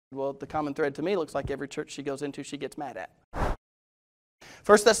Well, the common thread to me looks like every church she goes into, she gets mad at.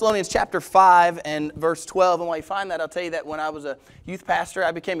 1 Thessalonians chapter 5 and verse 12. And while you find that, I'll tell you that when I was a youth pastor,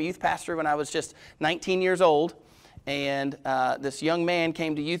 I became a youth pastor when I was just 19 years old. And this young man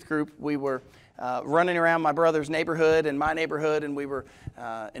came to youth group. We were running around my brother's neighborhood and my neighborhood, and we were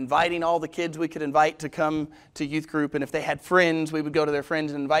inviting all the kids we could invite to come to youth group. And if they had friends, we would go to their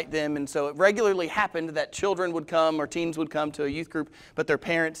friends and invite them. And so it regularly happened that children would come or teens would come to a youth group, but their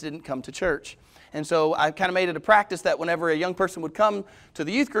parents didn't come to church. And so I kind of made it a practice that whenever a young person would come to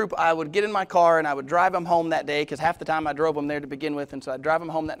the youth group, I would get in my car and I would drive them home that day, because half the time I drove them there to begin with. And so I'd drive them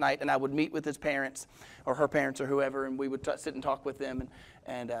home that night, and I would meet with his parents or her parents or whoever, and we would sit and talk with them.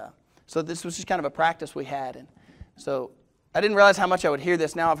 So this was just kind of a practice we had. And so I didn't realize how much I would hear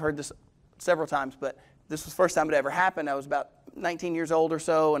this. Now I've heard this several times, but this was the first time it ever happened. I was about 19 years old or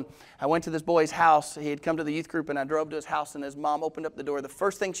so, and I went to this boy's house. He had come to the youth group, and I drove to his house, and his mom opened up the door. The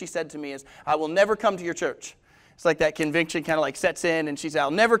first thing she said to me is, "I will never come to your church." It's like that conviction kind of like sets in, and she said,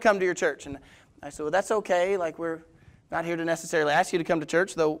 "I'll never come to your church." And I said, "Well, that's okay. Like, we're not here to necessarily ask you to come to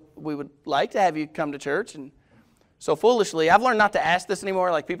church, though we would like to have you come to church." And so foolishly, I've learned not to ask this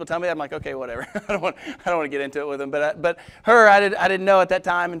anymore. Like, people tell me that, I'm like, okay, whatever. I don't want to get into it with them. But her, I didn't know at that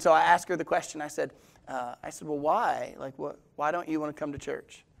time, and so I asked her the question. I said, "Well, why? Like, why don't you want to come to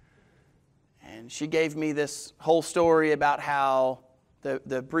church?" And she gave me this whole story about how the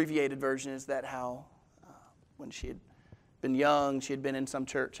abbreviated version is that how when she had been young, she had been in some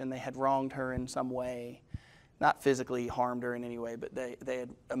church and they had wronged her in some way. Not physically harmed her in any way, but they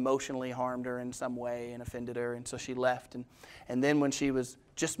had emotionally harmed her in some way and offended her, and so she left. And then when she was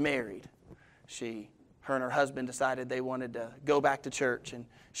just married, her and her husband decided they wanted to go back to church, and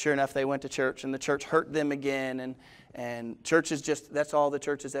sure enough, they went to church, and the church hurt them again, and church is just, that's all the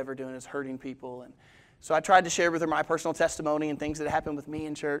church is ever doing, is hurting people. And so I tried to share with her my personal testimony and things that happened with me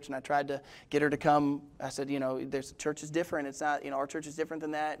in church, and I tried to get her to come. I said, church is different. It's not, our church is different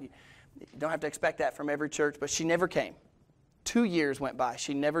than that. You don't have to expect that from every church, but she never came. 2 years went by.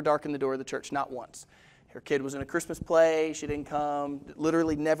 She never darkened the door of the church, not once. Her kid was in a Christmas play. She didn't come,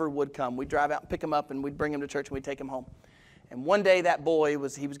 literally never would come. We'd drive out and pick him up, and we'd bring him to church, and we'd take him home. And one day that boy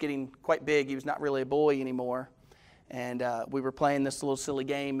he was getting quite big. He was not really a boy anymore. And we were playing this little silly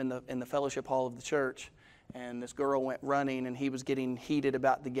game in the fellowship hall of the church. And this girl went running, and he was getting heated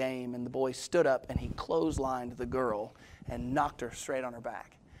about the game. And the boy stood up, and he clotheslined the girl and knocked her straight on her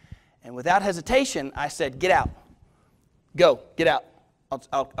back. And without hesitation, I said, "Get out. Go. Get out.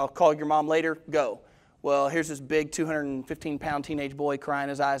 I'll call your mom later. Go." Well, here's this big 215-pound teenage boy crying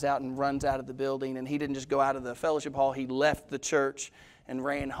his eyes out and runs out of the building. And he didn't just go out of the fellowship hall. He left the church and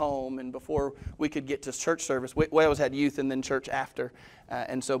ran home. And before we could get to church service, we always had youth and then church after.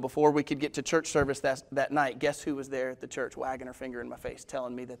 And so before we could get to church service that night, guess who was there at the church wagging her finger in my face,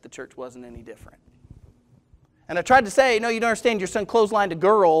 telling me that the church wasn't any different? And I tried to say, "No, you don't understand. Your son clotheslined a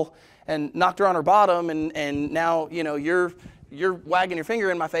girl and knocked her on her bottom, and now, you're wagging your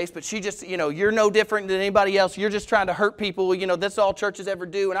finger in my face, but she just, you're no different than anybody else. You're just trying to hurt people. That's all churches ever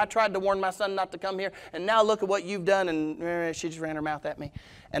do. And I tried to warn my son not to come here, and now look at what you've done." And she just ran her mouth at me.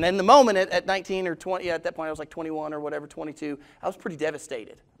 And in the moment, at 19 or 20, at that point I was like 21 or whatever, 22, I was pretty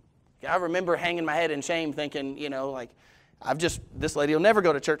devastated. I remember hanging my head in shame thinking, this lady will never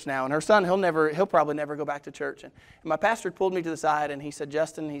go to church now, and her son, he'll probably never go back to church. And my pastor pulled me to the side, and he said,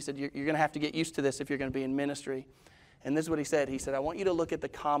 "Justin," he said, "you're going to have to get used to this if you're going to be in ministry." And this is what he said. He said, "I want you to look at the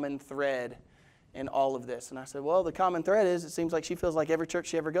common thread in all of this." And I said, "Well, the common thread is it seems like she feels like every church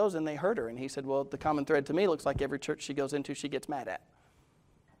she ever goes in, they hurt her." And he said, "Well, the common thread to me looks like every church she goes into, she gets mad at."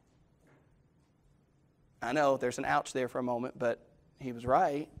 I know there's an ouch there for a moment, but he was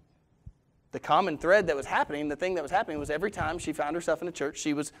right. The common thread that was happening, the thing that was happening was every time she found herself in a church,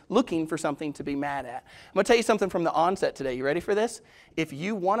 she was looking for something to be mad at. I'm going to tell you something from the onset today. You ready for this? If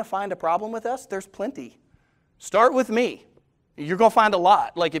you want to find a problem with us, there's plenty. Start with me. You're going to find a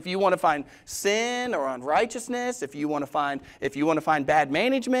lot. Like if you want to find sin or unrighteousness, if you want to find bad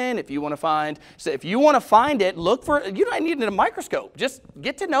management, if you want to find it, look for, you don't need a microscope. Just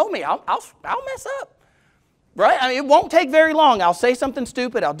get to know me. I'll mess up. Right? I mean, it won't take very long. I'll say something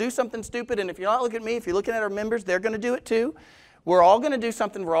stupid. I'll do something stupid. And if you're not looking at me, if you're looking at our members, they're going to do it too. We're all going to do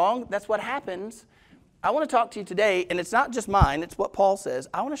something wrong. That's what happens. I want to talk to you today, and it's not just mine. It's what Paul says.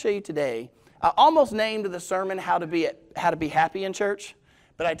 I want to show you today. I almost named the sermon how to be happy in church.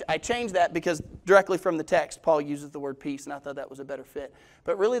 But I changed that because directly from the text, Paul uses the word peace, and I thought that was a better fit.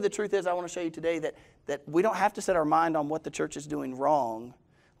 But really the truth is I want to show you today that we don't have to set our mind on what the church is doing wrong.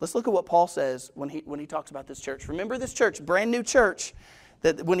 Let's look at what Paul says when he talks about this church. Remember this church, brand new church,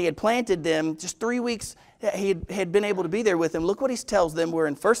 that when he had planted them, just 3 weeks he had been able to be there with them. Look what he tells them. We're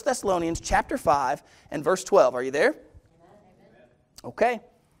in 1 Thessalonians chapter 5 and verse 12. Are you there? Okay.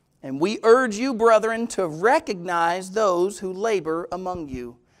 And we urge you, brethren, to recognize those who labor among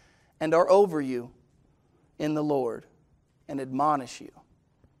you and are over you in the Lord and admonish you,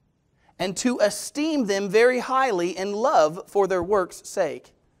 and to esteem them very highly in love for their work's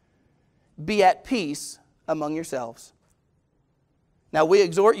sake. Be at peace among yourselves. Now we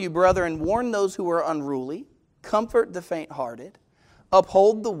exhort you, brethren, warn those who are unruly, comfort the fainthearted,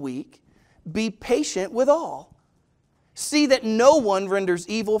 uphold the weak, be patient with all. See that no one renders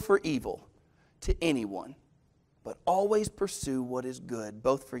evil for evil to anyone, but always pursue what is good,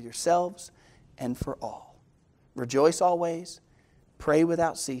 both for yourselves and for all. Rejoice always, pray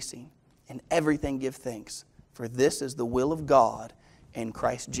without ceasing, in everything give thanks, for this is the will of God in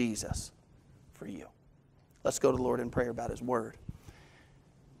Christ Jesus for you. Let's go to the Lord in prayer about His Word.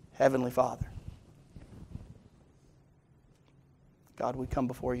 Heavenly Father, God, we come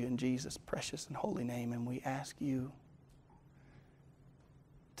before you in Jesus' precious and holy name, and we ask you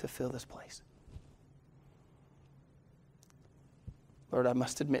to fill this place. Lord, I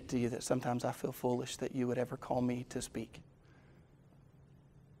must admit to you that sometimes I feel foolish that you would ever call me to speak.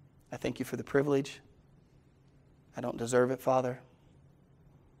 I thank you for the privilege. I don't deserve it, Father.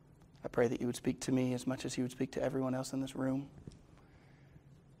 I pray that you would speak to me as much as you would speak to everyone else in this room.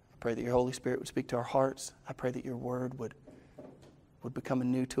 I pray that your Holy Spirit would speak to our hearts. I pray that your word would become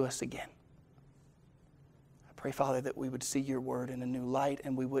anew to us again. Pray, Father, that we would see your word in a new light,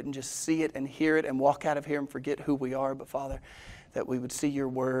 and we wouldn't just see it and hear it and walk out of here and forget who we are, but, Father, that we would see your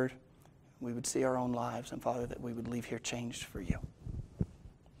word, we would see our own lives, and, Father, that we would leave here changed for you.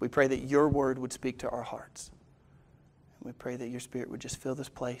 We pray that your word would speak to our hearts. And we pray that your Spirit would just fill this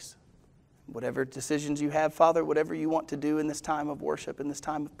place. Whatever decisions you have, Father, whatever you want to do in this time of worship, in this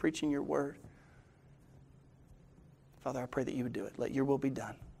time of preaching your word, Father, I pray that you would do it. Let your will be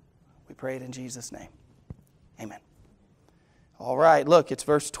done. We pray it in Jesus' name. Amen. All right, look, it's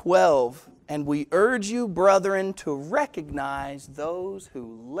verse 12. And we urge you, brethren, to recognize those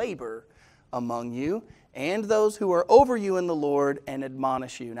who labor among you and those who are over you in the Lord and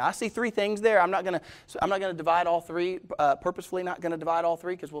admonish you. Now, I see three things there. I'm not going to divide all three, purposefully not going to divide all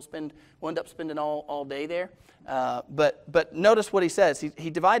three, because we'll end up spending all day there. But notice what he says.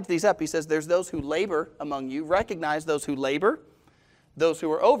 He divides these up. He says there's those who labor among you. Recognize those who labor, those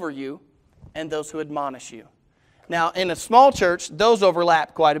who are over you, and those who admonish you. Now, in a small church, those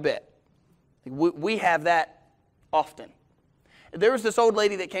overlap quite a bit. We have that often. There was this old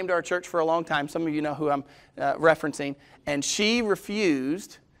lady that came to our church for a long time. Some of you know who I'm referencing. And she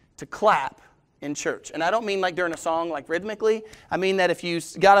refused to clap in church. And I don't mean like during a song, like rhythmically. I mean that if you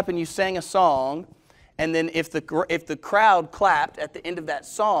got up and you sang a song, and then if the crowd clapped at the end of that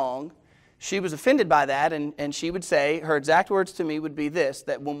song, she was offended by that. And she would say, her exact words to me would be this,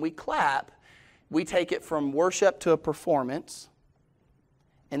 that when we clap, we take it from worship to a performance.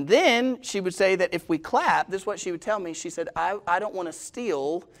 And then she would say that if we clap, this is what she would tell me. She said, I don't want to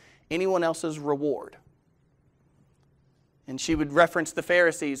steal anyone else's reward. And she would reference the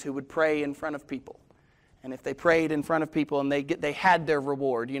Pharisees who would pray in front of people. And if they prayed in front of people and they had their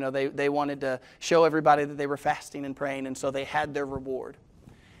reward, you know, they wanted to show everybody that they were fasting and praying, and so they had their reward.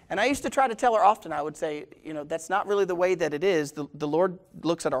 And I used to try to tell her often, I would say, you know, that's not really the way that it is. The Lord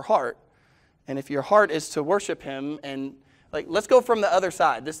looks at our heart. And if your heart is to worship Him, and like, let's go from the other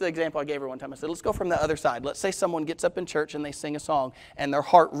side. This is the example I gave her one time. I said, let's go from the other side. Let's say someone gets up in church and they sing a song, and their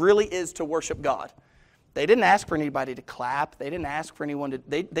heart really is to worship God. They didn't ask for anybody to clap. They didn't ask for anyone to,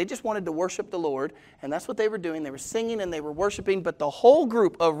 they just wanted to worship the Lord, and that's what they were doing. They were singing and they were worshiping, but the whole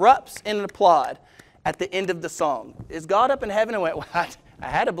group erupts in an applaud at the end of the song. Is God up in heaven and went, well, I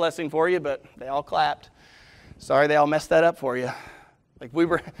had a blessing for you, but they all clapped. Sorry they all messed that up for you. Like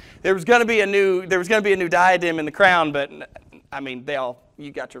there was going to be a new diadem in the crown, but I mean,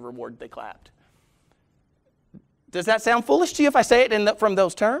 you got your reward. They clapped. Does that sound foolish to you if I say it from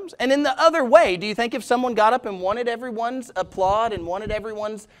those terms? And in the other way, do you think if someone got up and wanted everyone's applaud and wanted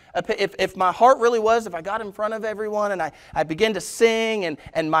everyone's, if my heart really was, if I got in front of everyone and I began to sing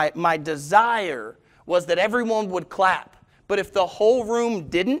and my desire was that everyone would clap, but if the whole room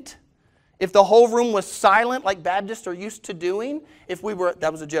didn't, if the whole room was silent like Baptists are used to doing,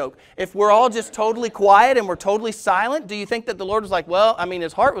 that was a joke, if we're all just totally quiet and we're totally silent, do you think that the Lord was like, well, I mean,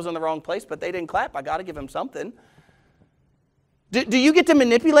 his heart was in the wrong place, but they didn't clap. I got to give him something. Do you get to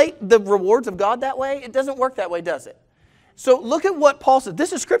manipulate the rewards of God that way? It doesn't work that way, does it? So look at what Paul says.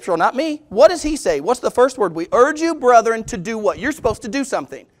 This is scriptural, not me. What does he say? What's the first word? We urge you, brethren, to do what? You're supposed to do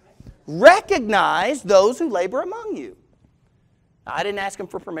something. Recognize those who labor among you. I didn't ask him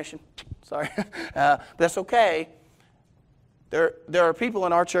for permission. Sorry. But that's okay. There are people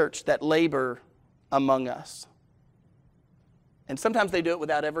in our church that labor among us. And sometimes they do it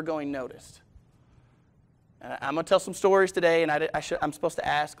without ever going noticed. I'm going to tell some stories today, and I'm supposed to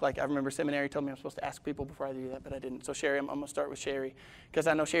ask, like I remember seminary told me I'm supposed to ask people before I do that, but I didn't. So Sherry, I'm going to start with Sherry, because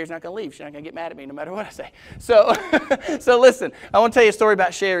I know Sherry's not going to leave. She's not going to get mad at me no matter what I say. So, so listen, I want to tell you a story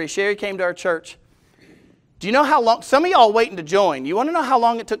about Sherry. Sherry came to our church. Do you know how long? Some of y'all waiting to join. You want to know how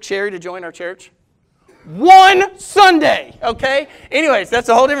long it took Sherry to join our church? 1 Sunday, okay? Anyways, that's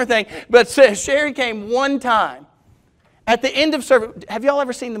a whole different thing. But Sherry came one time. At the end of service, have y'all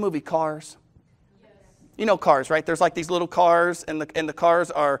ever seen the movie Cars? Yes. You know Cars, right? There's like these little cars, and the cars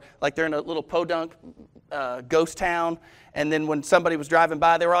are like they're in a little podunk ghost town. And then when somebody was driving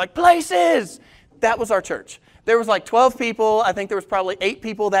by, they were like, places! That was our church. There was like 12 people. I think there was probably 8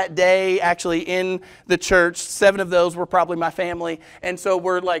 people that day actually in the church. 7 of those were probably my family. And so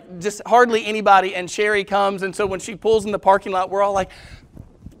we're like just hardly anybody. And Sherry comes. And so when she pulls in the parking lot, we're all like,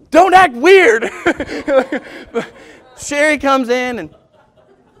 don't act weird. Sherry comes in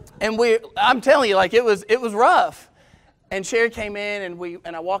and I'm telling you, like it was rough. And Sherry came in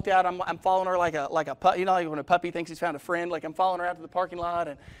and I walked out. I'm following her like a puppy. You know, like when a puppy thinks he's found a friend. Like I'm following her out to the parking lot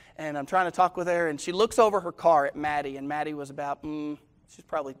and I'm trying to talk with her. And she looks over her car at Maddie. And Maddie was about, she's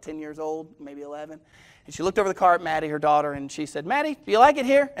probably 10 years old, maybe 11. And she looked over the car at Maddie, her daughter, and she said, Maddie, do you like it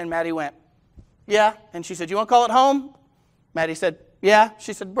here? And Maddie went, yeah. And she said, you want to call it home? Maddie said, yeah.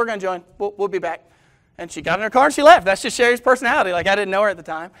 She said, we're going to join. We'll be back. And she got in her car and she left. That's just Sherry's personality. Like I didn't know her at the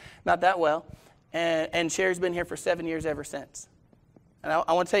time, not that well. And Sherry's been here for 7 years ever since. And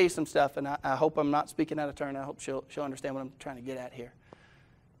I want to tell you some stuff, and I hope I'm not speaking out of turn. I hope she'll understand what I'm trying to get at here.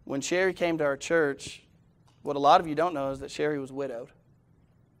 When Sherry came to our church, what a lot of you don't know is that Sherry was widowed.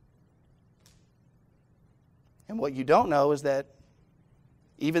 And what you don't know is that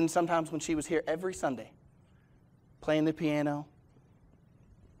even sometimes when she was here every Sunday, playing the piano,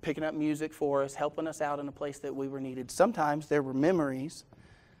 picking up music for us, helping us out in a place that we were needed, sometimes there were memories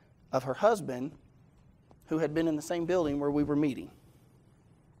of her husband who had been in the same building where we were meeting.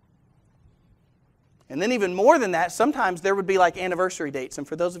 And then even more than that, sometimes there would be like anniversary dates. And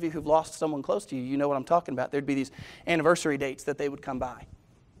for those of you who've lost someone close to you, you know what I'm talking about. There'd be these anniversary dates that they would come by.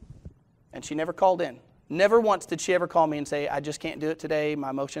 And she never called in. Never once did she ever call me and say, I just can't do it today.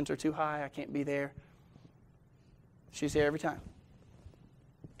 My emotions are too high. I can't be there. She's there every time.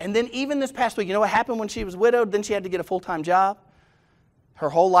 And then even this past week, you know what happened when she was widowed? Then she had to get a full-time job. Her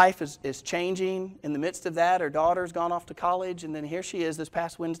whole life is changing. In the midst of that, her daughter's gone off to college, and then here she is this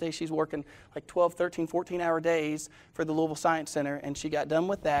past Wednesday. She's working like 12, 13, 14-hour days for the Louisville Science Center, and she got done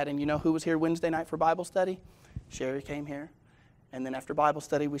with that. And you know who was here Wednesday night for Bible study? Sherry came here. And then after Bible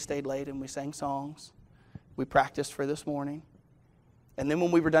study, we stayed late and we sang songs. We practiced for this morning. And then when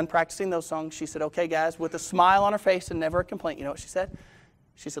we were done practicing those songs, she said, okay, guys, with a smile on her face and never a complaint. You know what she said?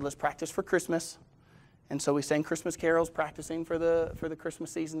 She said, let's practice for Christmas. And so we sang Christmas carols, practicing for the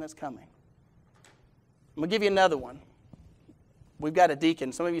Christmas season that's coming. I'm going to give you another one. We've got a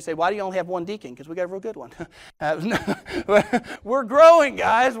deacon. Some of you say, why do you only have one deacon? Because we got a real good one. We're growing,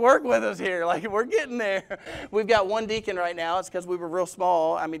 guys. Work with us here. Like, we're getting there. We've got one deacon right now. It's because we were real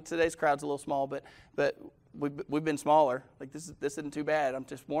small. I mean, today's crowd's a little small, but we've been smaller. Like, this isn't too bad. I'm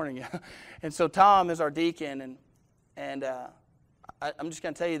just warning you. And so Tom is our deacon, and I'm just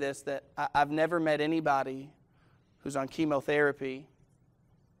going to tell you this, that I've never met anybody who's on chemotherapy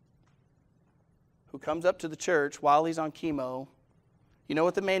who comes up to the church while he's on chemo. You know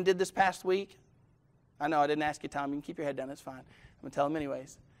what the man did this past week? I know I didn't ask you, Tom. You can keep your head down. It's fine. I'm going to tell him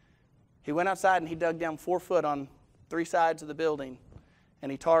anyways. He went outside and he dug down 4 foot on 3 sides of the building,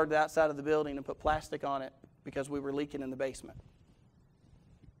 and he tarred the outside of the building and put plastic on it because we were leaking in the basement.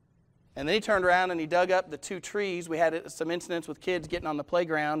 And then he turned around and he dug up the 2 trees. We had some incidents with kids getting on the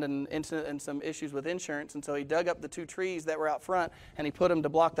playground and some issues with insurance. And so he dug up the 2 trees that were out front and he put them to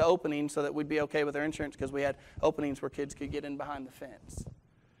block the opening so that we'd be okay with our insurance because we had openings where kids could get in behind the fence.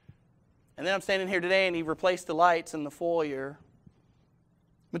 And then I'm standing here today and he replaced the lights in the foyer.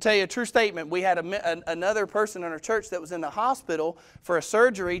 I'm going to tell you a true statement. We had another person in our church that was in the hospital for a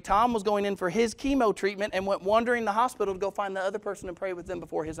surgery. Tom was going in for his chemo treatment and went wandering the hospital to go find the other person and pray with them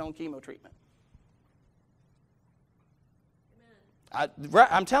before his own chemo treatment.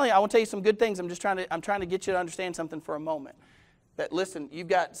 I'm telling you, I want to tell you some good things. I'm trying to get you to understand something for a moment. That listen, you've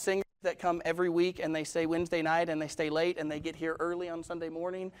got singers that come every week and they stay Wednesday night and they stay late and they get here early on Sunday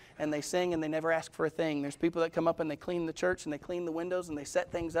morning and they sing and they never ask for a thing. There's people that come up and they clean the church and they clean the windows and they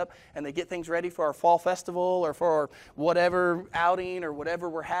set things up and they get things ready for our fall festival or for our whatever outing or whatever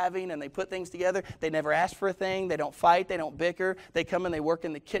we're having, and they put things together. They never ask for a thing. They don't fight. They don't bicker. They come and they work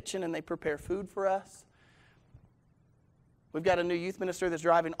in the kitchen and they prepare food for us. We've got a new youth minister that's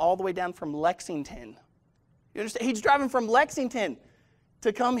driving all the way down from Lexington. You understand? He's driving from Lexington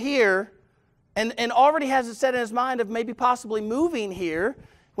to come here and already has it set in his mind of maybe possibly moving here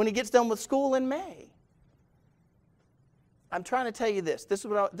when he gets done with school in May. I'm trying to tell you this. This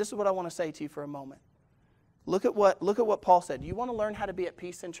is what I want to say to you for a moment. Look at what Paul said. You want to learn how to be at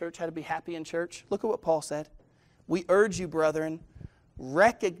peace in church, how to be happy in church? Look at what Paul said. We urge you, brethren,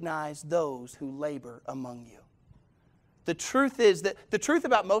 recognize those who labor among you. The truth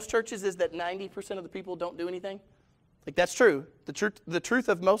about most churches is that 90% of the people don't do anything. Like, that's true. The truth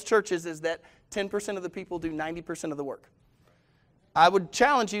of most churches is that 10% of the people do 90% of the work. I would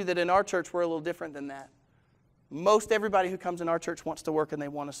challenge you that in our church we're a little different than that. Most everybody who comes in our church wants to work and they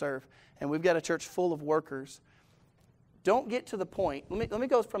want to serve. And we've got a church full of workers. Don't get to the point. Let me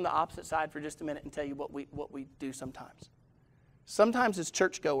go from the opposite side for just a minute and tell you what we do sometimes. Sometimes as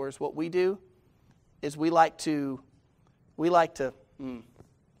churchgoers, what we do is we like to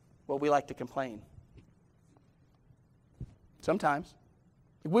complain. Sometimes.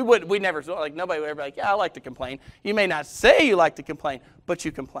 We never, like, nobody would ever be like, yeah, I like to complain. You may not say you like to complain, but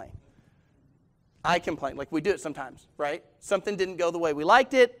you complain. I complain. Like, we do it sometimes, right? Something didn't go the way we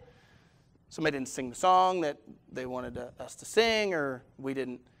liked it. Somebody didn't sing the song that they wanted us to sing, or we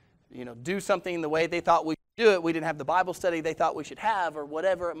didn't, do something the way they thought we should do it. We didn't have the Bible study they thought we should have, or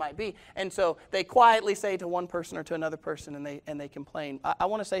whatever it might be. And so they quietly say to one person or to another person, and they complain. I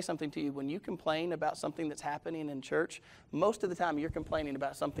want to say something to you. When you complain about something that's happening in church, most of the time you're complaining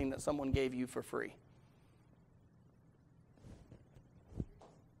about something that someone gave you for free.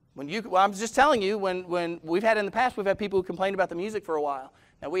 I'm just telling you, when we've had in the past, we've had people who complained about the music for a while.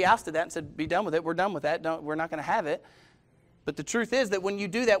 Now, we ousted that and said, be done with it. We're done with that. We're not going to have it. But the truth is that when you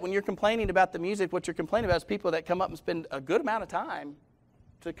do that, when you're complaining about the music, what you're complaining about is people that come up and spend a good amount of time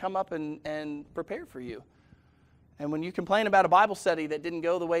to come up and prepare for you. And when you complain about a Bible study that didn't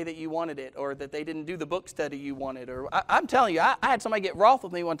go the way that you wanted it, or that they didn't do the book study you wanted, or I'm telling you, I had somebody get wroth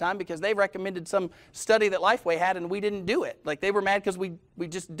with me one time because they recommended some study that Lifeway had and we didn't do it. Like, they were mad because we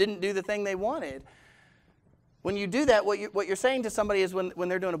just didn't do the thing they wanted. When you do that, what you're saying to somebody is when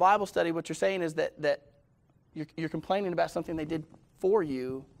they're doing a Bible study, what you're saying is that you're complaining about something they did for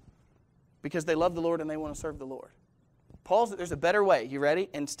you because they love the Lord and they want to serve the Lord. There's a better way. You ready?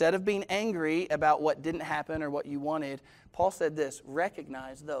 Instead of being angry about what didn't happen or what you wanted, Paul said this: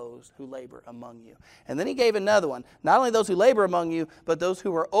 recognize those who labor among you. And then he gave another one. Not only those who labor among you, but those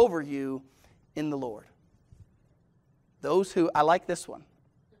who are over you in the Lord. I like this one.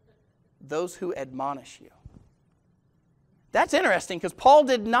 Those who admonish you. That's interesting, because Paul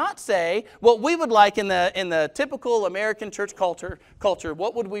did not say what we would like in the typical American church culture.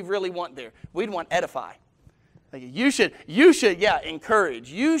 What would we really want there? We'd want edify. Like, you should,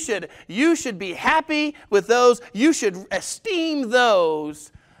 encourage. You should be happy with those. You should esteem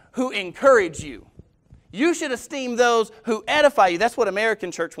those who encourage you. You should esteem those who edify you. That's what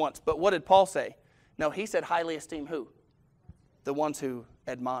American church wants. But what did Paul say? No, he said highly esteem who? The ones who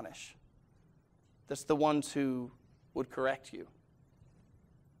admonish. That's the ones who would correct you.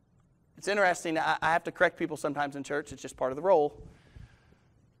 It's interesting. I have to correct people sometimes in church. It's just part of the role.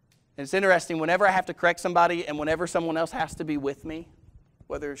 And it's interesting, whenever I have to correct somebody and whenever someone else has to be with me,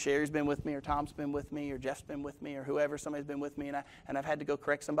 whether Sherry's been with me or Tom's been with me or Jeff's been with me or whoever, somebody's been with me, and I've had to go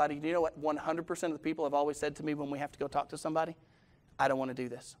correct somebody. Do you know what 100% of the people have always said to me when we have to go talk to somebody? I don't want to do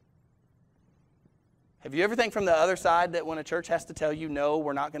this. Have you ever think from the other side that when a church has to tell you, no,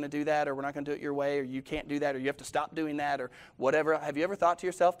 we're not going to do that, or we're not going to do it your way, or you can't do that, or you have to stop doing that, or whatever, have you ever thought to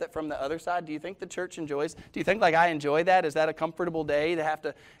yourself that from the other side, do you think the church enjoys, do you think like I enjoy that? Is that a comfortable day to have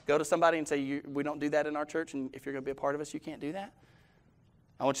to go to somebody and say, we don't do that in our church, and if you're going to be a part of us, you can't do that?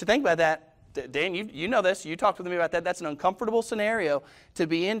 I want you to think about that. Dan, you know this. You talked with me about that. That's an uncomfortable scenario to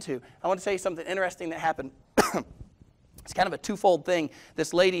be into. I want to tell you something interesting that happened. It's kind of a twofold thing.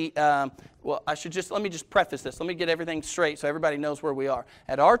 This lady, let me just preface this. Let me get everything straight so everybody knows where we are.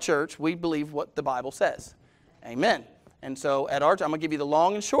 At our church, we believe what the Bible says. Amen. And so at our church, I'm going to give you the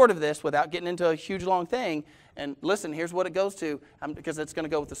long and short of this without getting into a huge long thing. And listen, here's what it goes to, because it's going to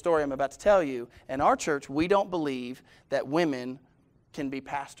go with the story I'm about to tell you. In our church, we don't believe that women can be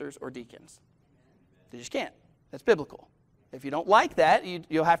pastors or deacons. They just can't. That's biblical. If you don't like that,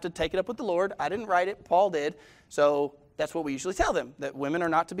 you'll have to take it up with the Lord. I didn't write it. Paul did. So That's what we usually tell them, that women are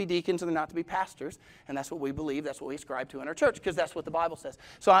not to be deacons and they're not to be pastors. And that's what we believe. That's what we ascribe to in our church, because that's what the Bible says.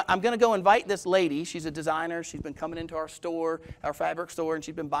 So I'm going to go invite this lady. She's a designer. She's been coming into our store, our fabric store, and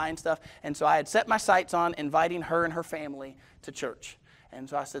she's been buying stuff. And so I had set my sights on inviting her and her family to church. And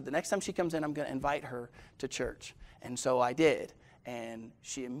so I said, the next time she comes in, I'm going to invite her to church. And so I did. And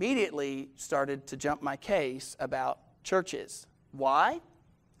she immediately started to jump my case about churches. Why?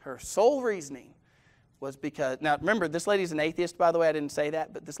 Her sole reasoning was because, now remember, this lady's an atheist, by the way. I didn't say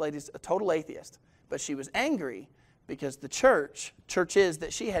that, but this lady's a total atheist. But she was angry because the churches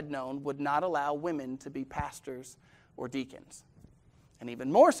that she had known would not allow women to be pastors or deacons. And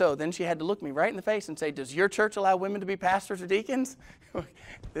even more so, then she had to look me right in the face and say, does your church allow women to be pastors or deacons?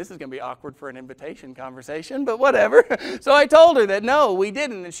 This is going to be awkward for an invitation conversation, but whatever. So I told her that no, we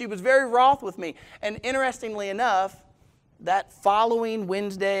didn't, and she was very wroth with me. And interestingly enough, that following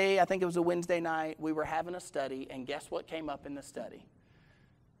Wednesday, I think it was a Wednesday night, we were having a study, and guess what came up in the study?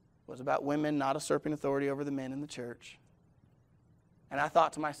 It was about women not usurping authority over the men in the church. And I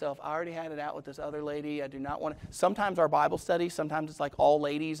thought to myself, I already had it out with this other lady. I do not want to. Sometimes our Bible study, sometimes it's like all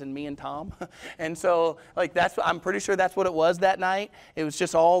ladies and me and Tom. And so like I'm pretty sure that's what it was that night. It was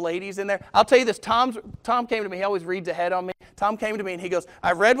just all ladies in there. I'll tell you this, Tom came to me. He always reads ahead on me. Tom came to me and he goes,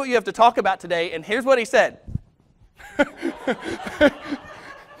 I read what you have to talk about today, and here's what he said.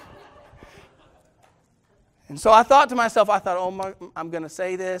 And so I thought to myself, I'm going to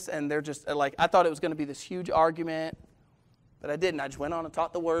say this, and they're just like, I thought it was going to be this huge argument, but I didn't. I just went on and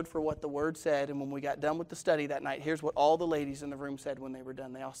taught the word for what the word said, and when we got done with the study that night, here's what all the ladies in the room said when they were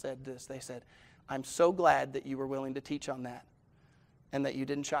done. They all said this. They said, I'm so glad that you were willing to teach on that, and that you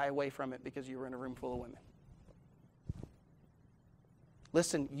didn't shy away from it because you were in a room full of women.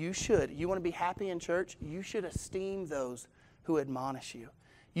 Listen, you want to be happy in church? You should esteem those who admonish you.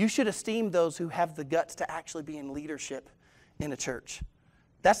 You should esteem those who have the guts to actually be in leadership in a church.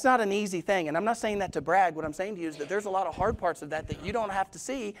 That's not an easy thing, and I'm not saying that to brag. What I'm saying to you is that there's a lot of hard parts of that you don't have to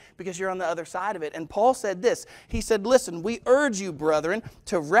see because you're on the other side of it. And Paul said this. He said, listen, we urge you, brethren,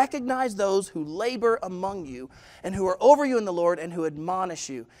 to recognize those who labor among you and who are over you in the Lord and who admonish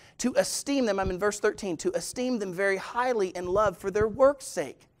you, to esteem them. I'm in verse 13. To esteem them very highly in love for their work's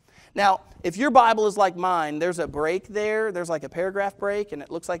sake. Now, if your Bible is like mine, there's a break there. There's like a paragraph break, and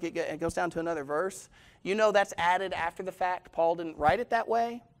it looks like it goes down to another verse. You know that's added after the fact. Paul didn't write it that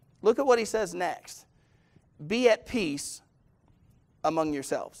way. Look at what he says next. Be at peace among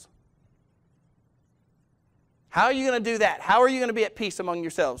yourselves. How are you going to do that? How are you going to be at peace among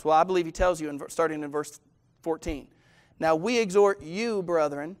yourselves? Well, I believe he tells you, starting in verse 14. Now we exhort you,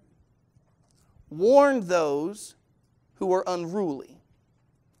 brethren, warn those who are unruly.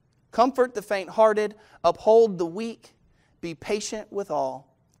 Comfort the fainthearted, uphold the weak, be patient with all.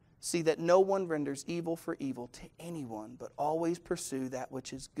 See that no one renders evil for evil to anyone, but always pursue that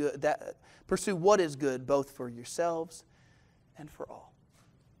which is good. Pursue what is good, both for yourselves and for all.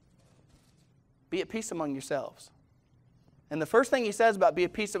 Be at peace among yourselves. And the first thing he says about be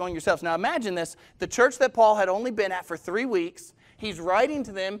at peace among yourselves. Now imagine this, the church that Paul had only been at for 3 weeks. He's writing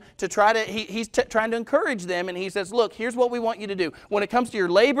to them to trying to encourage them, and he says, look, here's what we want you to do. When it comes to your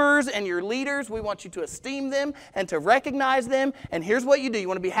laborers and your leaders, we want you to esteem them and to recognize them, and here's what you do. You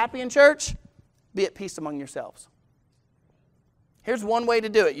want to be happy in church? Be at peace among yourselves. Here's one way to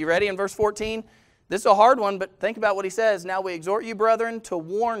do it. You ready in verse 14? This is a hard one, but think about what he says. Now we exhort you, brethren, to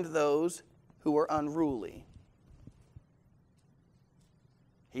warn those who are unruly.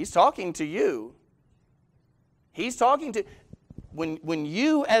 He's talking to you. He's talking to... When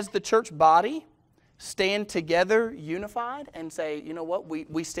you as the church body stand together unified and say, you know what,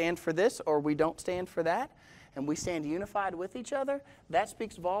 we stand for this or we don't stand for that, and we stand unified with each other, that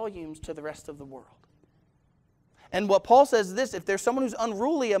speaks volumes to the rest of the world. And what Paul says is this, if there's someone who's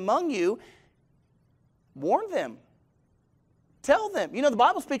unruly among you, warn them. Tell them. You know, the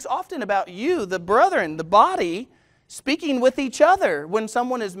Bible speaks often about you, the brethren, the body, speaking with each other when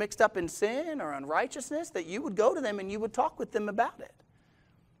someone is mixed up in sin or unrighteousness, that you would go to them and you would talk with them about it.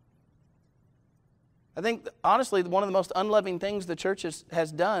 I think, honestly, one of the most unloving things the church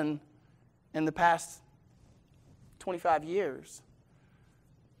has done in the past 25 years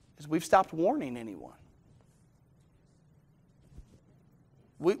is we've stopped warning anyone.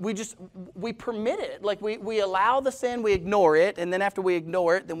 We permit it. Like we allow the sin, we ignore it, and then after we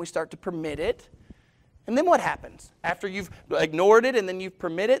ignore it, then we start to permit it. And then what happens? After you've ignored it and then you've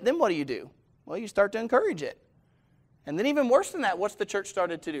permitted it, then what do? Well, you start to encourage it. And then even worse than that, what's the church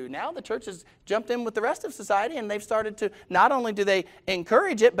started to do? Now the church has jumped in with the rest of society, and they've started to, not only do they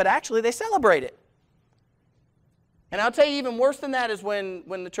encourage it, but actually they celebrate it. And I'll tell you, even worse than that is when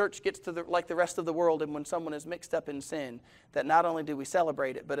the church gets to like the rest of the world, and when someone is mixed up in sin, that not only do we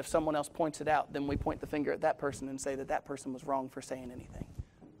celebrate it, but if someone else points it out, then we point the finger at that person and say that that person was wrong for saying anything.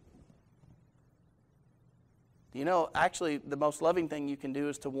 You know, actually, the most loving thing you can do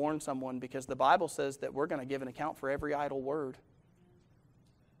is to warn someone, because the Bible says that we're going to give an account for every idle word.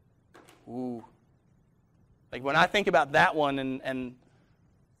 Ooh. Like when I think about that one, and I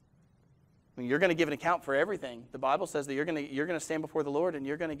mean, you're going to give an account for everything. The Bible says that you're going to stand before the Lord and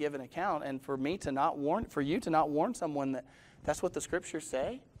you're going to give an account. And for you to not warn someone that's what the Scriptures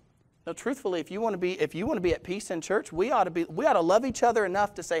say. No, truthfully, if you want to be at peace in church, we ought to love each other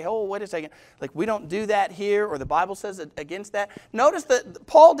enough to say, oh, wait a second, like we don't do that here, or the Bible says against that. Notice that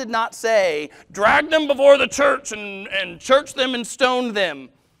Paul did not say, drag them before the church and church them and stone them.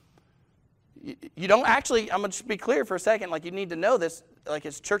 You don't actually, I'm going to just be clear for a second, like you need to know this, like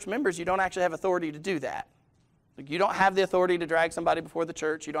as church members, you don't actually have authority to do that. Like you don't have the authority to drag somebody before the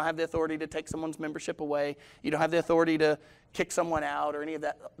church. You don't have the authority to take someone's membership away. You don't have the authority to kick someone out or any of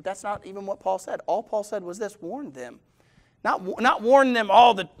that. That's not even what Paul said. All Paul said was this: warn them. Not warn them,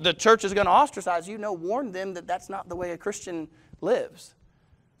 the church is going to ostracize you. No, warn them that that's not the way a Christian lives.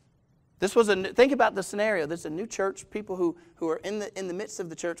 Think about the scenario. This is a new church, people who are in the midst of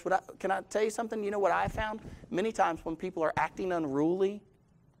the church. Can I tell you something? You know what I found? Many times when people are acting unruly,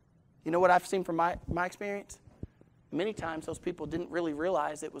 you know what I've seen from my experience? Many times those people didn't really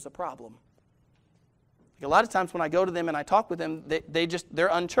realize it was a problem. Like a lot of times when I go to them and I talk with them, they're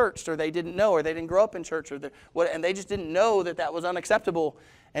unchurched, or they didn't know, or they didn't grow up in church, and they just didn't know that was unacceptable.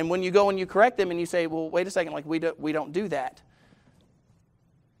 And when you go and you correct them and you say, well, wait a second, like we don't do that.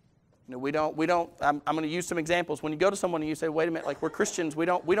 You know, I'm going to use some examples. When you go to someone and you say, wait a minute, like we're Christians, we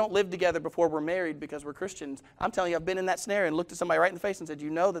don't live together before we're married because we're Christians. I'm telling you, I've been in that scenario and looked at somebody right in the face and said, you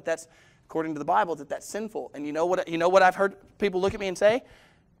know that's, according to the Bible, that's sinful. And you know what I've heard people look at me and say?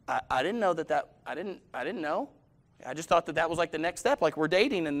 I didn't know I didn't know. I just thought that was like the next step, like we're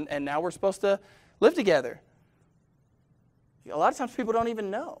dating and now we're supposed to live together. A lot of times people don't even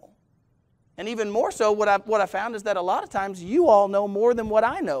know. And even more so, what I found is that a lot of times you all know more than what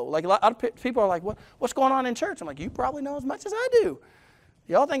I know. Like a lot of people are like, what's going on in church? I'm like, you probably know as much as I do.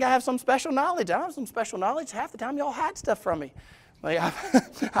 Y'all think I have some special knowledge. I don't have some special knowledge. Half the time y'all hide stuff from me. Like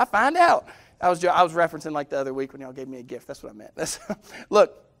I find out. I was referencing like the other week when y'all gave me a gift. That's what I meant.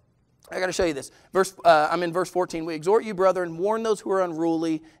 Look, I got to show you this. I'm in verse 14. We exhort you, brethren, warn those who are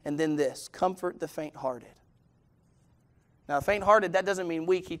unruly, and then this, comfort the faint-hearted. Now, faint-hearted, that doesn't mean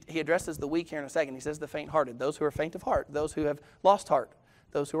weak. He addresses the weak here in a second. He says the faint-hearted, those who are faint of heart, those who have lost heart,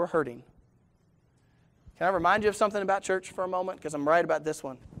 those who are hurting. Can I remind you of something about church for a moment? Because I'm right about this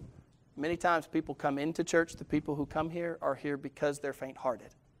one. Many times people come into church, the people who come here are here because they're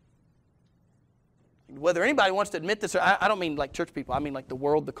faint-hearted. Whether anybody wants to admit this, or I don't mean like church people, I mean like the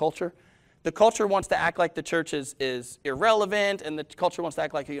world, the culture. The culture wants to act like the church is irrelevant, and the culture wants to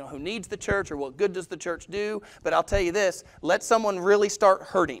act like, who needs the church or what good does the church do. But I'll tell you this, let someone really start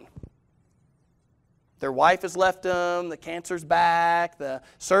hurting. Their wife has left them, the cancer's back, the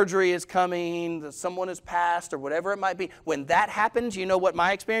surgery is coming, someone has passed, or whatever it might be. When that happens, you know what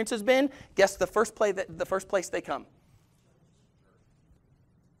my experience has been? Guess the first place they come.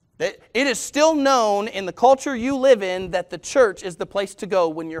 It is still known in the culture you live in that the church is the place to go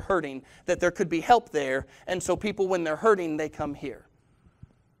when you're hurting, that there could be help there, and so people, when they're hurting, they come here.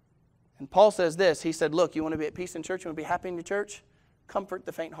 And Paul says this, he said, look, you want to be at peace in church, you want to be happy in your church? Comfort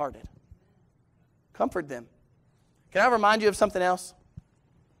the faint-hearted. Comfort them. Can I remind you of something else?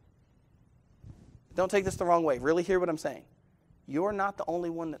 Don't take this the wrong way. Really hear what I'm saying. You're not the only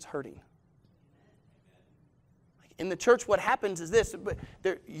one that's hurting. In the church, what happens is this.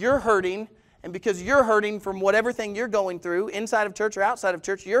 You're hurting, and because you're hurting from whatever thing you're going through, inside of church or outside of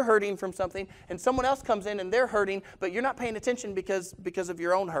church, you're hurting from something, and someone else comes in and they're hurting, but you're not paying attention because of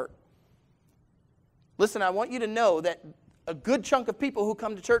your own hurt. Listen, I want you to know that a good chunk of people who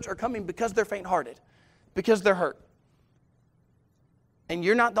come to church are coming because they're faint-hearted, because they're hurt. And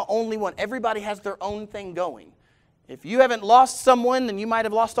you're not the only one. Everybody has their own thing going. If you haven't lost someone, then you might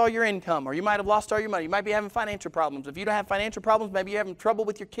have lost all your income, or you might have lost all your money. You might be having financial problems. If you don't have financial problems, maybe you're having trouble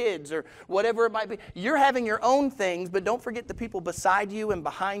with your kids or whatever it might be. You're having your own things, but don't forget the people beside you and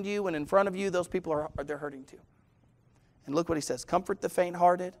behind you and in front of you. Those people they're hurting too. And look what he says. Comfort the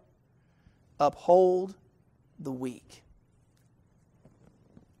faint-hearted. Uphold the weak.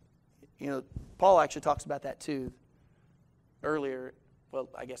 Paul actually talks about that too earlier. Well,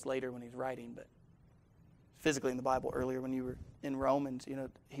 I guess later when he's writing, but physically in the Bible earlier when you were in Romans,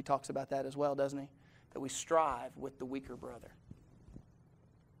 he talks about that as well, doesn't he? That we strive with the weaker brother.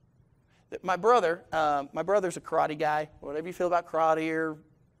 My brother's a karate guy. Whatever you feel about karate or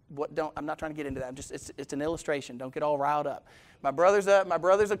I'm not trying to get into that. It's an illustration. Don't get all riled up. My brother's a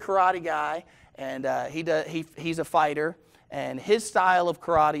karate guy, and he's a fighter. And his style of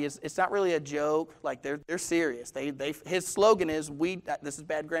karate it's not really a joke. Like they're serious. His slogan is this is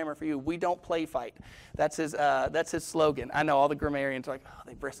bad grammar for you. We don't play fight. That's his slogan. I know all the grammarians are like, oh,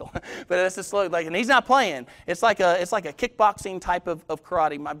 they bristle, but that's his slogan. Like, and he's not playing. It's like a kickboxing type of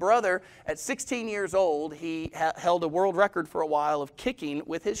karate. My brother, at 16 years old, he held a world record for a while of kicking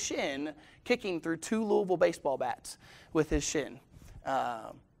with his shin, kicking through 2 Louisville baseball bats with his shin.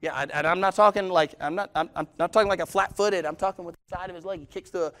 Yeah, and I'm not talking like I'm not talking like a flat-footed. I'm talking with the side of his leg. He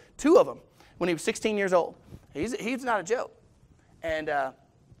kicks through 2 of them when he was 16 years old. He's not a joke. And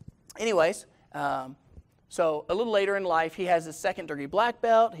anyways, so a little later in life, he has his 2nd-degree black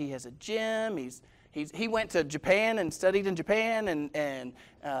belt. He has a gym. He went to Japan and studied in Japan, and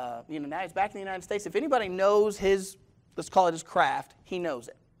now he's back in the United States. If anybody knows let's call it his craft, he knows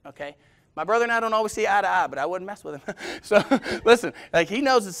it. Okay. My brother and I don't always see eye to eye, but I wouldn't mess with him. So listen, like he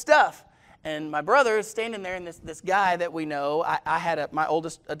knows his stuff. And my brother is standing there, and this guy that we know, I had my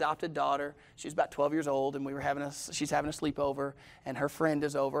oldest adopted daughter. She's about 12 years old, and she's having a sleepover, and her friend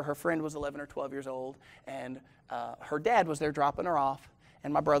is over. Her friend was 11 or 12 years old, and her dad was there dropping her off.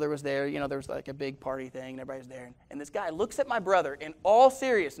 And my brother was there. There was like a big party thing, and everybody was there. And this guy looks at my brother in all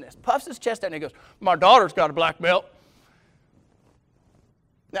seriousness, puffs his chest out, and he goes, "My daughter's got a black belt."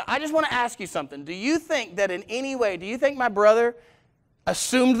 Now, I just want to ask you something. Do you think that in any way, my brother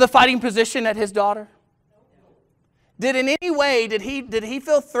assumed the fighting position at his daughter? Did in any way, did he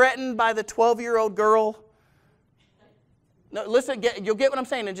feel threatened by the 12-year-old girl? No, listen, you'll get what I'm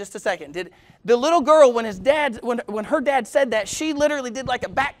saying in just a second. Did the little girl, when her dad said that, she literally did like a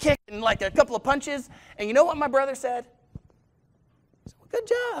back kick and like a couple of punches, and you know what my brother said? He said, "Well, good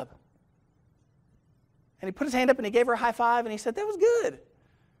job." And he put his hand up and he gave her a high five, and he said, "That was good."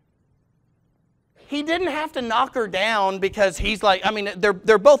 He didn't have to knock her down because he's like,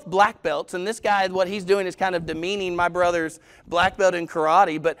 they're both black belts, and this guy, what he's doing is kind of demeaning my brother's black belt in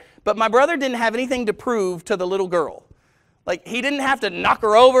karate, but my brother didn't have anything to prove to the little girl. Like, he didn't have to knock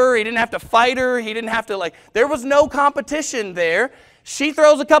her over, he didn't have to fight her, he didn't have to, there was no competition there. She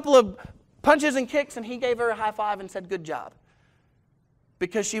throws a couple of punches and kicks, and he gave her a high five and said, "Good job."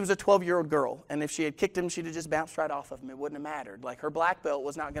 Because she was a 12-year-old girl, and if she had kicked him, she'd have just bounced right off of him. It wouldn't have mattered. Like, her black belt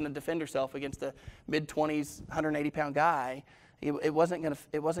was not going to defend herself against a mid-20s, 180-pound guy. It wasn't going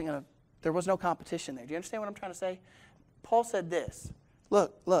to. There was no competition there. Do you understand what I'm trying to say? Paul said this.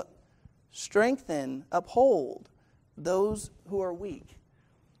 Look. Strengthen, uphold those who are weak.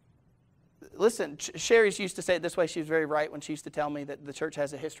 Listen, Sherry's used to say it this way. She was very right when she used to tell me that the church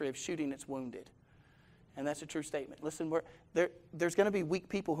has a history of shooting its wounded. And that's a true statement. Listen, there's going to be weak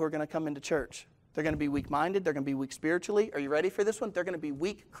people who are going to come into church. They're going to be weak-minded. They're going to be weak spiritually. Are you ready for this one? They're going to be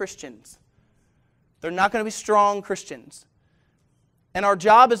weak Christians. They're not going to be strong Christians. And our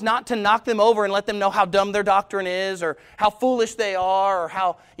job is not to knock them over and let them know how dumb their doctrine is, or how foolish they are, or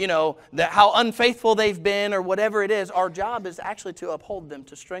how unfaithful they've been, or whatever it is. Our job is actually to uphold them,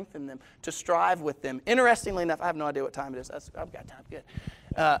 to strengthen them, to strive with them. Interestingly enough, I have no idea what time it is. I've got time. Good.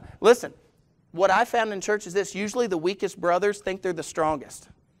 Listen. What I found in church is this. Usually the weakest brothers think they're the strongest.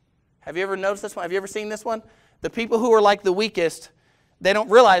 Have you ever noticed this one? Have you ever seen this one? The people who are like the weakest, they don't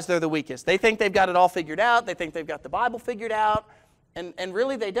realize they're the weakest. They think they've got it all figured out. They think they've got the Bible figured out. And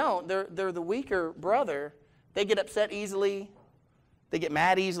really they don't. They're the weaker brother. They get upset easily. They get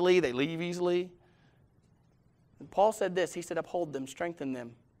mad easily. They leave easily. And Paul said this. He said, uphold them, strengthen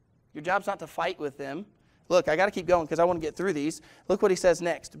them. Your job's not to fight with them. Look, I got to keep going because I want to get through these. Look what he says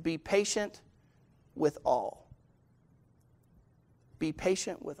next. Be patient with all. Be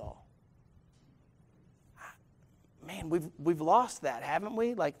patient with all. Man, we've lost that, haven't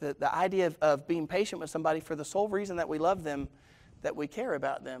we? Like the idea of being patient with somebody for the sole reason that we love them, that we care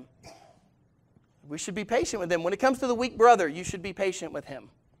about them. We should be patient with them. When it comes to the weak brother, you should be patient with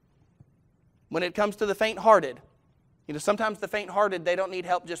him. When it comes to the faint-hearted, sometimes the faint-hearted, they don't need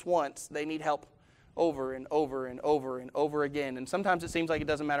help just once. They need help over and over and over and over again. And sometimes it seems like it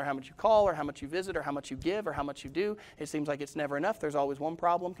doesn't matter how much you call or how much you visit or how much you give or how much you do. It seems like it's never enough. There's always one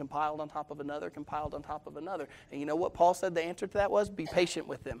problem compiled on top of another, compiled on top of another. And you know what Paul said the answer to that was? Be patient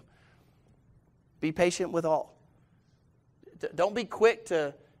with them. Be patient with all. Don't be quick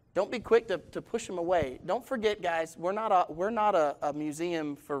to push them away. Don't forget, guys, we're not a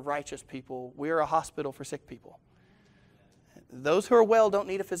museum for righteous people. We're a hospital for sick people. Those who are well don't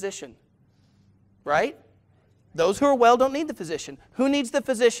need a physician. Right? Those who are well don't need the physician. Who needs the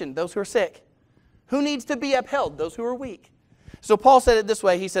physician? Those who are sick. Who needs to be upheld? Those who are weak. So Paul said it this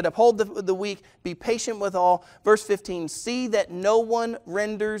way. He said, uphold the weak, be patient with all. Verse 15, see that no one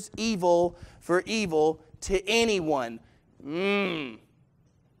renders evil for evil to anyone. Now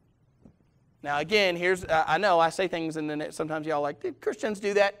again, here's, I know I say things and then sometimes y'all like, did Christians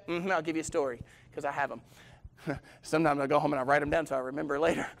do that? I'll give you a story because I have them. Sometimes I go home and I write them down so I remember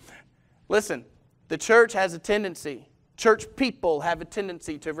later. Listen, the church has a tendency, church people have a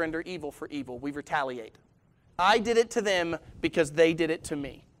tendency to render evil for evil. We retaliate. I did it to them because they did it to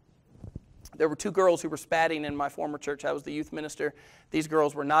me. There were 2 girls who were spatting in my former church. I was the youth minister. These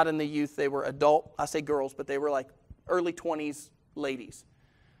girls were not in the youth. They were adult. I say girls, but they were like early 20s ladies.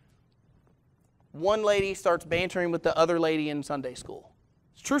 One lady starts bantering with the other lady in Sunday school.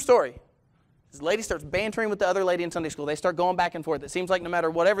 It's a true story. This lady starts bantering with the other lady in Sunday school. They start going back and forth. It seems like no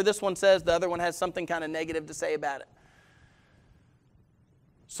matter whatever this one says, the other one has something kind of negative to say about it.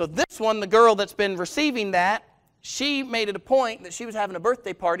 So this one, the girl that's been receiving that, she made it a point that she was having a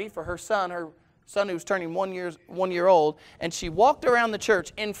birthday party for her son who was turning 1 year old, and she walked around the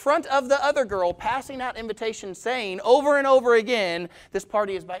church in front of the other girl, passing out invitations, saying over and over again, this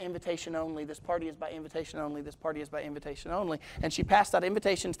party is by invitation only, this party is by invitation only, this party is by invitation only. And she passed out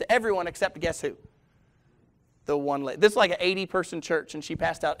invitations to everyone except guess who? The one lady. This is like an 80-person church, and she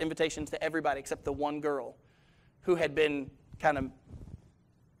passed out invitations to everybody except the one girl who had been kind of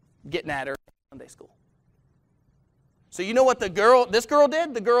getting at her in Sunday school. So you know what this girl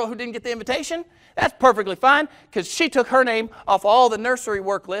did? The girl who didn't get the invitation? That's perfectly fine because she took her name off all the nursery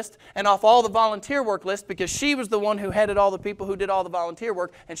work list and off all the volunteer work list because she was the one who headed all the people who did all the volunteer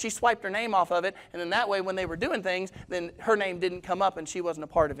work, and she swiped her name off of it, and then that way when they were doing things, then her name didn't come up and she wasn't a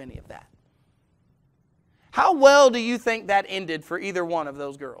part of any of that. How well do you think that ended for either one of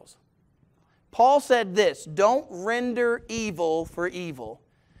those girls? Paul said this, don't render evil for evil.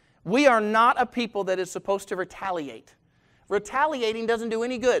 We are not a people that is supposed to retaliate. Retaliating doesn't do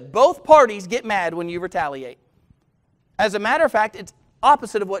any good. Both parties get mad when you retaliate. As a matter of fact, it's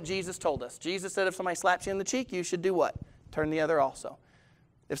opposite of what Jesus told us. Jesus said if somebody slaps you in the cheek, you should do what? Turn the other also.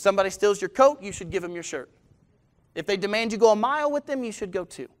 If somebody steals your coat, you should give them your shirt. If they demand you go a mile with them, you should go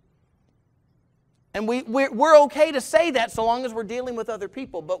 2. And we're okay to say that so long as we're dealing with other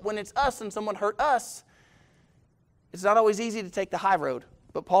people. But when it's us and someone hurt us, it's not always easy to take the high road.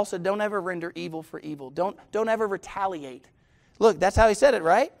 But Paul said, don't ever render evil for evil. Don't ever retaliate. Look, that's how he said it,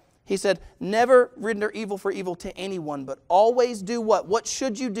 right? He said, never render evil for evil to anyone, but always do what? What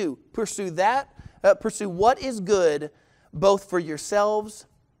should you do? Pursue what is good, both for yourselves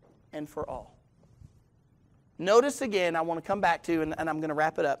and for all. Notice again, I want to come back to, and I'm going to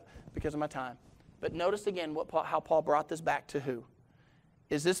wrap it up because of my time. But notice again how Paul brought this back to who?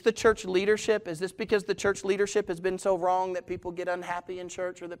 Is this the church leadership? Is this because the church leadership has been so wrong that people get unhappy in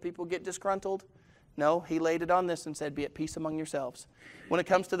church or that people get disgruntled? No, he laid it on this and said, be at peace among yourselves. When it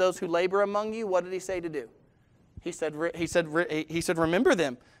comes to those who labor among you, what did he say to do? He said, remember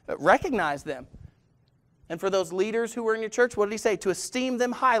them, recognize them. And for those leaders who were in your church, what did he say? To esteem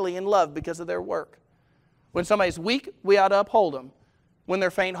them highly in love because of their work. When somebody's weak, we ought to uphold them. When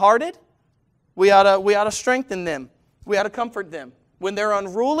they're faint-hearted, we ought to strengthen them. We ought to comfort them. When they're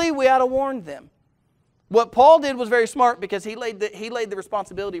unruly, we ought to warn them. What Paul did was very smart because he laid the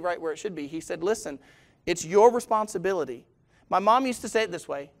responsibility right where it should be. He said, listen, it's your responsibility. My mom used to say it this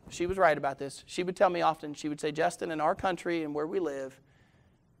way. She was right about this. She would tell me often, she would say, Justin, in our country and where we live,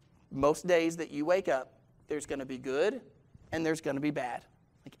 most days that you wake up, there's going to be good and there's going to be bad.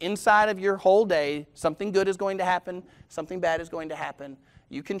 Like inside of your whole day, something good is going to happen, something bad is going to happen.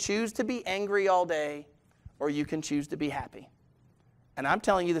 You can choose to be angry all day or you can choose to be happy. And I'm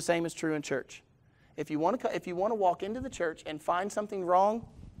telling you the same is true in church. If you want to walk into the church and find something wrong,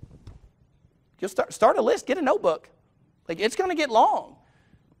 just start a list, get a notebook. Like it's going to get long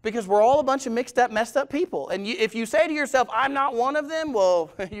because we're all a bunch of mixed up, messed up people. And if you say to yourself, I'm not one of them,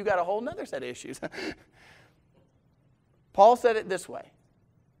 well, you got a whole other set of issues. Paul said it this way.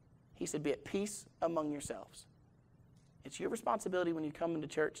 He said, be at peace among yourselves. It's your responsibility when you come into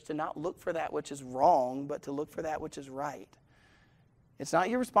church to not look for that which is wrong, but to look for that which is right. It's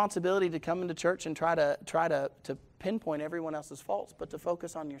not your responsibility to come into church and try to pinpoint everyone else's faults, but to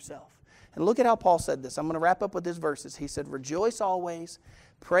focus on yourself. And look at how Paul said this. I'm going to wrap up with his verses. He said, rejoice always,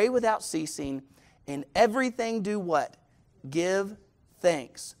 pray without ceasing, in everything do what? Give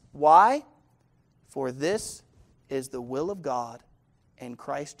thanks. Why? For this is the will of God in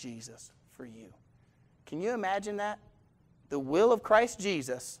Christ Jesus for you. Can you imagine that? The will of Christ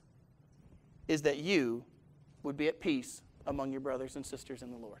Jesus is that you would be at peace among your brothers and sisters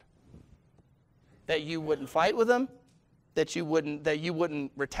in the Lord. That you wouldn't fight with them, that you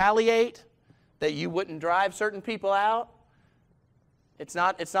wouldn't retaliate, that you wouldn't drive certain people out, It's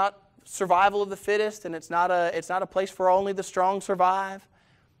not survival of the fittest, and it's not a place where only the strong survive.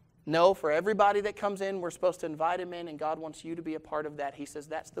 No, for everybody that comes in, we're supposed to invite him in, and God wants you to be a part of that. He says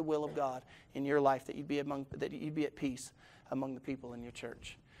that's the will of God in your life, that you'd be at peace among the people in your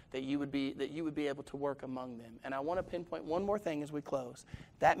church, that you would be able to work among them. And I want to pinpoint one more thing as we close.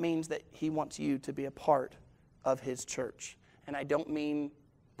 That means that he wants you to be a part of his church. And I don't mean,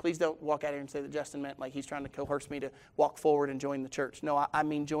 please don't walk out here and say that Justin meant like he's trying to coerce me to walk forward and join the church. No, I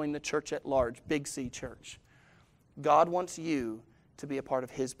mean join the church at large, Big C church. God wants you to be a part of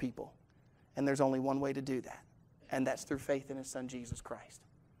his people. And there's only one way to do that, and that's through faith in his son, Jesus Christ.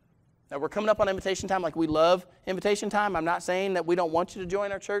 Now, we're coming up on invitation time. Like, we love invitation time. I'm not saying that we don't want you to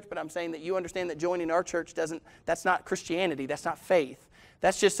join our church, but I'm saying that you understand that joining our church that's not Christianity. That's not faith.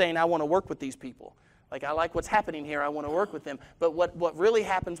 That's just saying, I want to work with these people. Like, I like what's happening here. I want to work with them. But what really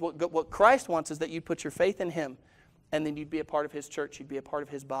happens, what Christ wants is that you put your faith in him, and then you'd be a part of his church. You'd be a part of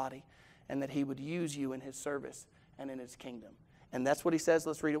his body, and that he would use you in his service and in his kingdom. And that's what he says.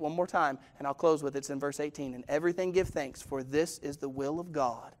 Let's read it one more time, and I'll close with it. It's in verse 18. "And everything give thanks, for this is the will of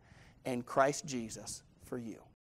God in Christ Jesus for you."